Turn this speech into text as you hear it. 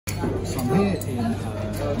So I'm here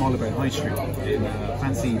in Marylebone High Street in a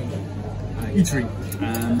fancy eatery,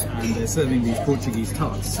 and they're serving these Portuguese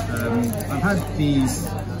tarts. I've had these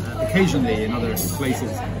occasionally in other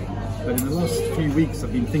places, but in the last few weeks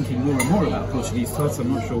I've been thinking more and more about Portuguese tarts.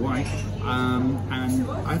 I'm not sure why, and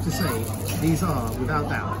I have to say these are without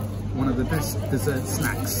doubt one of the best dessert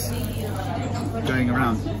snacks going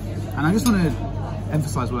around. And I just want to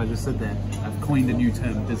emphasize what I just said there. I've coined a new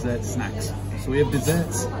term, dessert snacks. So we have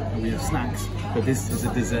desserts and we have snacks, but this is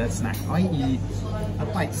a dessert snack, i.e. a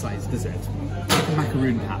bite-sized dessert, like a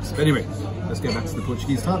macaroon perhaps. But anyway, let's go back to the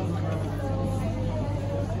Portuguese tart.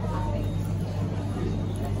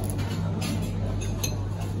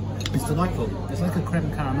 It's delightful. It's like a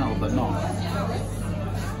creme caramel, but not.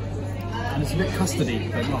 And it's a bit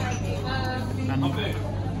custardy, but not.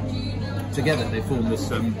 And together they form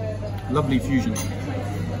this lovely fusion.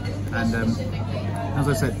 And as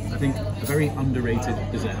I said, I think a very underrated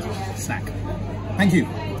dessert snack. Thank you.